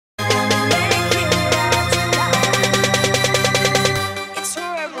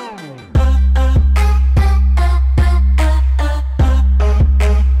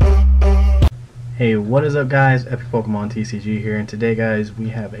Hey, what is up guys? Epic Pokemon TCG here, and today guys we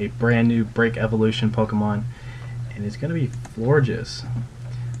have a brand new Break Evolution Pokemon, and it's going to be Florges.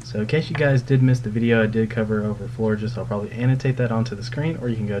 So in case you guys did miss the video I did cover over Florges, I'll probably annotate that onto the screen, or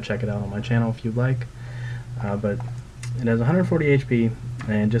you can go check it out on my channel if you'd like. But it has 140 HP,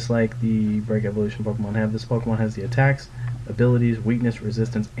 and just like the Break Evolution Pokemon have, this Pokemon has the attacks, abilities, weakness,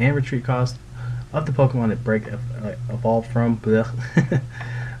 resistance, and retreat cost of the Pokemon it Break evolved from.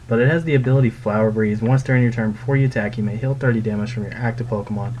 But it has the ability Flower Breeze. Once during your turn before you attack, you may heal 30 damage from your active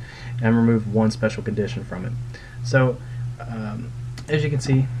Pokemon and remove one special condition from it. So, as you can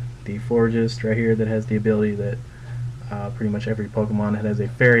see, the Florges right here that has the ability that pretty much every Pokemon that has a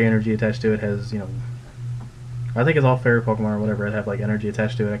fairy energy attached to it has, I think it's all fairy Pokemon or whatever that have like energy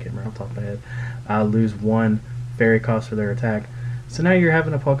attached to it. I can't remember off the top of my head. Lose one fairy cost for their attack. So now you're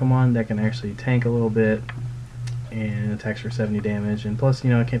having a Pokemon that can actually tank a little bit and attacks for 70 damage, and plus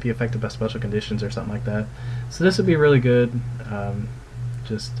it can't be affected by special conditions or something like that. So this would be really good,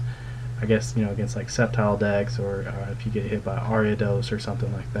 just I guess against like Sceptile decks, or if you get hit by Ariados or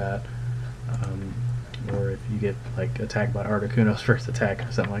something like that, or if you get like attacked by Articuno's first attack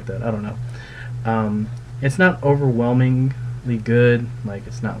or something like that. I don't know. It's not overwhelmingly good, like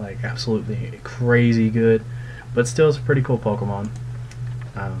it's not like absolutely crazy good, but still it's a pretty cool Pokemon.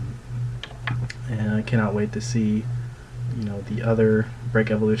 And I cannot wait to see the other Break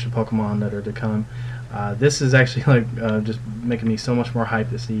Evolution Pokemon that are to come. This is actually like just making me so much more hyped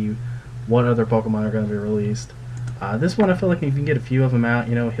to see what other Pokemon are going to be released. This one I feel like if you can get a few of them out,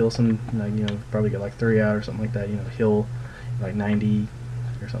 heal some, probably get like 3 out or something like that, heal like 90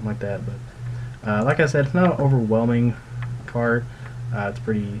 or something like that. But like I said, it's not an overwhelming card. It's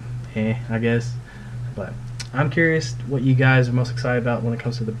pretty I guess, but I'm curious what you guys are most excited about when it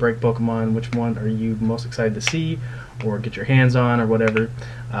comes to the Break Pokemon. Which one are you most excited to see or get your hands on or whatever?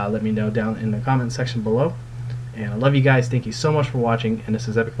 Let me know down in the comment section below. And I love you guys. Thank you so much for watching. And this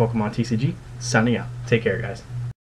is Epic Pokemon TCG signing out. Take care, guys.